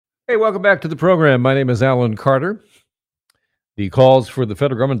Hey, welcome back to the program. My name is Alan Carter. The calls for the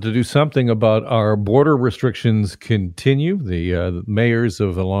federal government to do something about our border restrictions continue. The mayors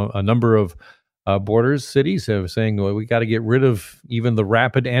of a number of borders cities have saying, well, we got to get rid of even the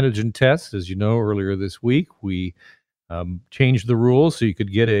rapid antigen tests. As you know, earlier this week, we changed the rules so you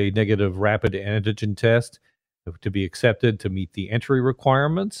could get a negative rapid antigen test to be accepted to meet the entry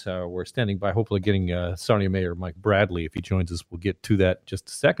requirements. We're standing by, hopefully getting Sarnia Mayor Mike Bradley. If he joins us, we'll get to that in just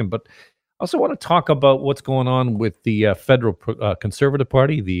a second. But I also want to talk about what's going on with the federal Conservative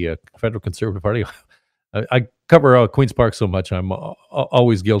Party, the Federal Conservative Party. I cover Queen's Park so much, I'm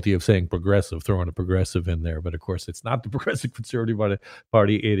always guilty of saying progressive, throwing a progressive in there. But of course, it's not the Progressive Conservative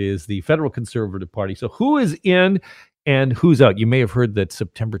Party. It is the Federal Conservative Party. So who is in and who's out? You may have heard that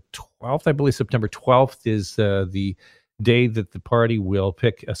September 12th, I believe September 12th is the day that the party will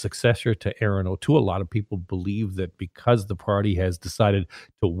pick a successor to Aaron O'Toole. A lot of people believe that because the party has decided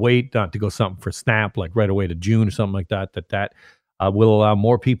to wait, not to go something for snap, like right away to June or something like that, that will allow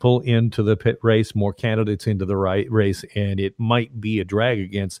more people into the pit race, more candidates into the race, and it might be a drag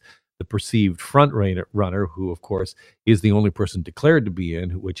against the perceived front runner, who, of course, is the only person declared to be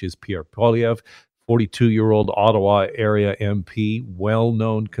in, which is Pierre Poilievre, 42-year-old Ottawa area MP,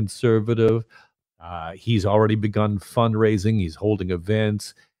 well-known conservative. He's already begun fundraising. He's holding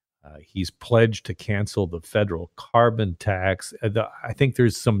events. He's pledged to cancel the federal carbon tax. I think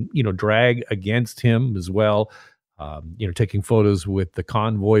there's some, drag against him as well. Taking photos with the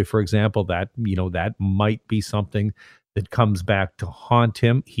convoy, for example, that might be something that comes back to haunt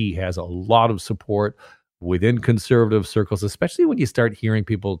him. He has a lot of support within conservative circles, especially when you start hearing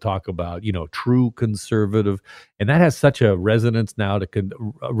people talk about, true conservative, and that has such a resonance now to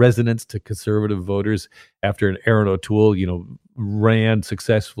conservative voters after Aaron O'Toole, ran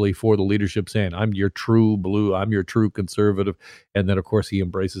successfully for the leadership, saying, "I'm your true blue, I'm your true conservative," and then of course he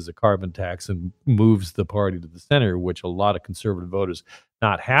embraces a carbon tax and moves the party to the center, which a lot of conservative voters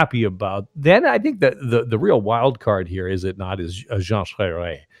not happy about. Then I think that the real wild card here, is it not, is Jean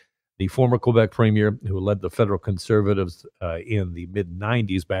Charest, the former Quebec premier who led the federal conservatives in the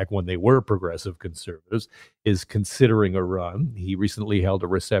mid-90s, back when they were progressive conservatives, is considering a run. He recently held a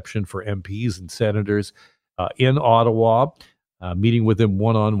reception for MPs and senators in Ottawa, meeting with them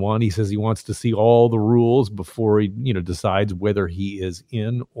one-on-one. He says he wants to see all the rules before he decides whether he is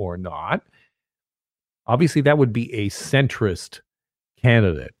in or not. Obviously, that would be a centrist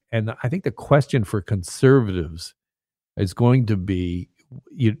candidate. And I think the question for conservatives is going to be,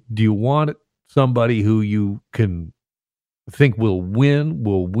 do you want somebody who you can think will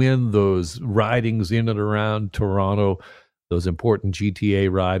win those ridings in and around Toronto, those important GTA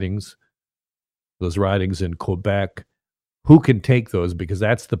ridings, those ridings in Quebec? Who can take those? Because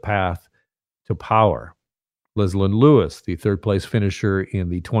that's the path to power. Leslyn Lewis, the third place finisher in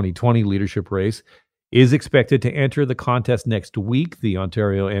the 2020 leadership race, is expected to enter the contest next week. The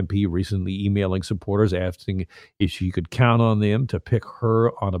Ontario MP recently emailing supporters asking if she could count on them to pick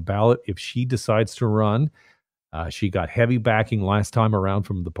her on a ballot if she decides to run. She got heavy backing last time around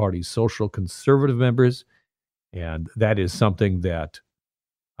from the party's social conservative members, and that is something that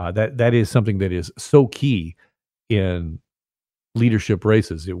is so key in leadership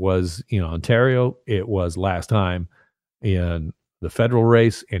races. It was in Ontario, it was last time in the federal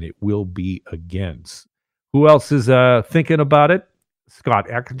race, and it will be again. Who else is thinking about it? Scott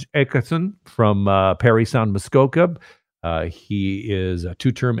Aitchison from Parry Sound, Muskoka. He is a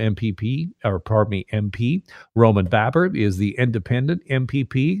two-term MP. Roman Baber is the independent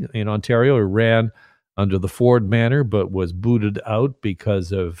MPP in Ontario, who ran under the Ford banner but was booted out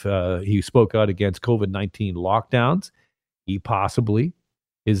because of he spoke out against COVID-19 lockdowns. He possibly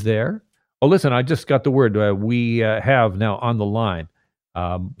is there. Oh, listen, I just got the word. We have now on the line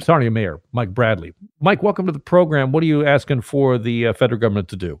Sarnia Mayor Mike Bradley. Mike, welcome to the program. What are you asking for the federal government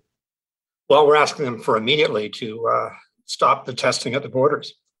to do? Well, we're asking them for immediately to stop the testing at the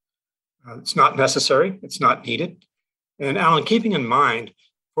borders. It's not necessary. It's not needed. And Alan, keeping in mind,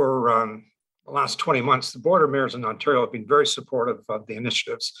 for the last 20 months, the border mayors in Ontario have been very supportive of the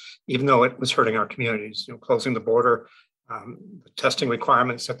initiatives, even though it was hurting our communities, closing the border, the testing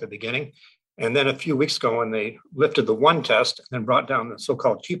requirements at the beginning. And then a few weeks ago, when they lifted the one test and then brought down the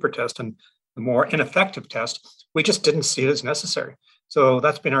so-called cheaper test and the more ineffective test, we just didn't see it as necessary. So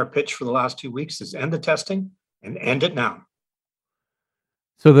that's been our pitch for the last 2 weeks, is end the testing and end it now.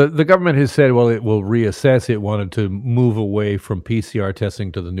 So the government has said, well, it will reassess. It wanted to move away from PCR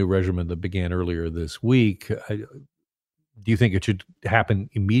testing to the new regimen that began earlier this week. Do you think it should happen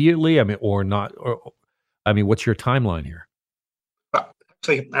immediately? Or not? What's your timeline here?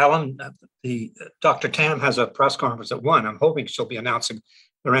 Actually, Alan, the Dr. Tam has a press conference at 1:00. I'm hoping she'll be announcing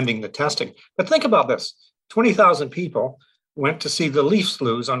they're ending the testing. But think about this: 20,000 people went to see the Leafs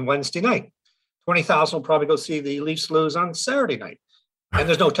lose on Wednesday night. 20,000 will probably go see the Leafs lose on Saturday night, and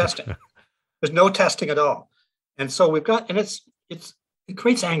there's no testing. There's no testing at all. And so we've got, and it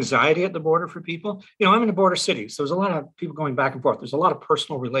creates anxiety at the border for people. I'm in a border city, so there's a lot of people going back and forth. There's a lot of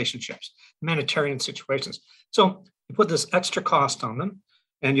personal relationships, humanitarian situations. So you put this extra cost on them,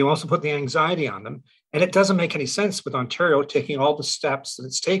 and you also put the anxiety on them. And it doesn't make any sense with Ontario taking all the steps that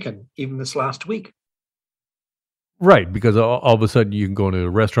it's taken, even this last week. Right, because all of a sudden you can go into a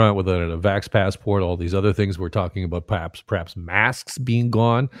restaurant with a vax passport, all these other things we're talking about, perhaps masks being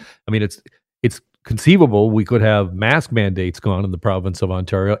gone. I mean, it's conceivable we could have mask mandates gone in the province of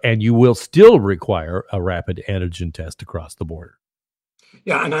Ontario, and you will still require a rapid antigen test across the border.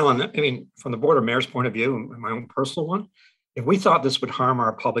 Yeah, and Alan, I mean, from the Board of Mayor's point of view, and my own personal one, if we thought this would harm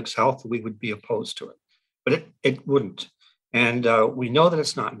our public's health, we would be opposed to it. But it wouldn't. And we know that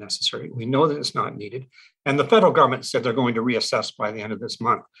it's not necessary. We know that it's not needed. And the federal government said they're going to reassess by the end of this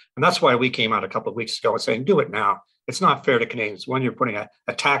month. And that's why we came out a couple of weeks ago and saying, do it now. It's not fair to Canadians. One, you're putting a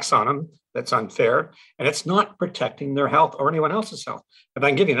tax on them that's unfair, and it's not protecting their health or anyone else's health. If I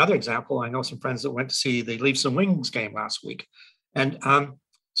can give you another example, I know some friends that went to see the Leafs and Wings game last week. And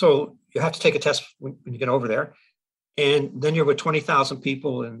so you have to take a test when you get over there. And then you're with 20,000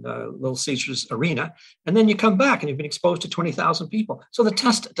 people in Little Caesars Arena. And then you come back and you've been exposed to 20,000 people. So the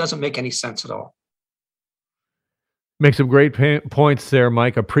test doesn't make any sense at all. Make some great points there,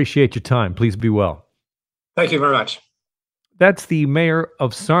 Mike. Appreciate your time. Please be well. Thank you very much. That's the mayor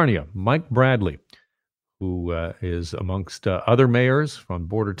of Sarnia, Mike Bradley, who is amongst other mayors from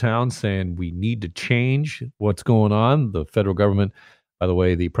border towns saying we need to change what's going on. The federal government, by the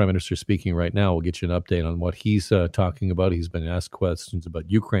way, the Prime Minister speaking right now, will get you an update on what he's talking about. He's been asked questions about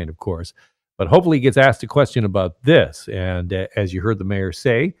Ukraine, of course, but hopefully he gets asked a question about this. And as you heard the mayor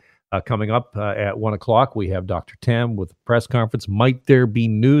say, coming up at 1 o'clock, we have Dr. Tam with a press conference. Might there be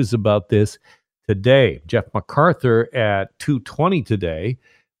news about this today? Jeff MacArthur at 2:20 today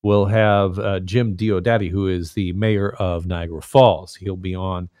will have Jim Diodati, who is the mayor of Niagara Falls. He'll be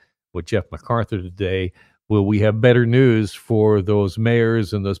on with Jeff MacArthur today. Will we have better news for those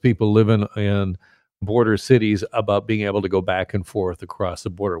mayors and those people living in border cities about being able to go back and forth across the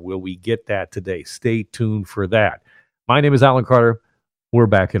border? Will we get that today? Stay tuned for that. My name is Alan Carter. We're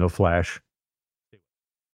back in a flash.